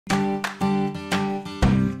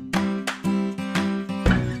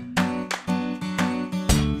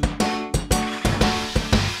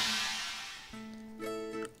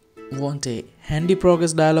Want a handy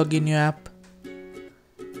progress dialog in your app?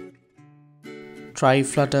 Try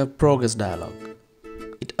Flutter Progress Dialog.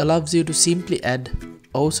 It allows you to simply add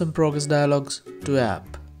awesome progress dialogs to your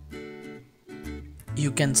app. You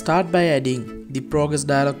can start by adding the Progress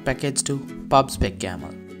Dialog Package to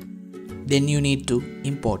pub/spec-camel. Then you need to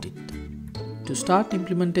import it. To start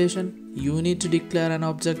implementation, you need to declare an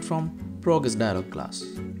object from Progress Dialog class.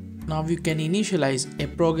 Now you can initialize a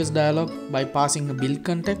progress dialog by passing a build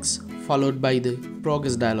context followed by the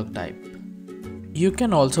progress dialog type. You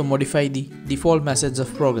can also modify the default message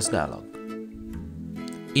of progress dialog.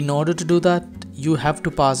 In order to do that, you have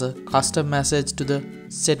to pass a custom message to the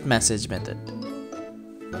setMessage method.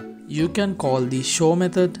 You can call the show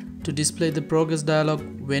method to display the progress dialog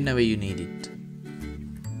whenever you need it.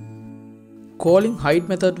 Calling hide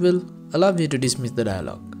method will allow you to dismiss the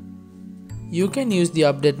dialog. You can use the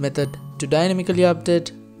update method to dynamically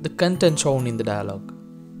update the content shown in the dialog.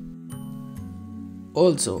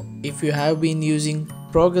 Also, if you have been using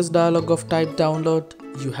progress dialog of type download,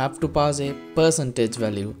 you have to pass a percentage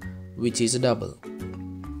value, which is a double.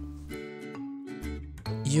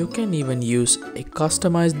 You can even use a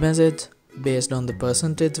customized message based on the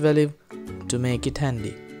percentage value to make it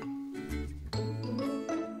handy.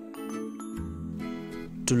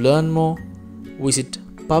 To learn more, visit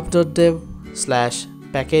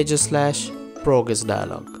pub.dev/packages/progress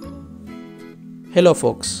dialog. Hello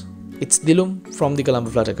folks, it's Dilum from the Colombo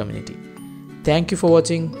Flutter community. Thank you for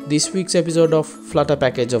watching this week's episode of Flutter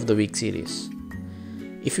Package of the Week series.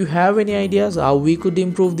 If you have any ideas how we could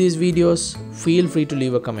improve these videos, feel free to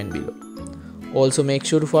leave a comment below. Also make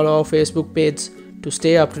sure to follow our Facebook page to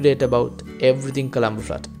stay up to date about everything Colombo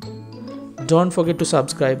Flutter. Don't forget to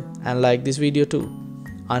subscribe and like this video too.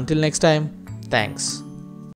 Until next time, thanks.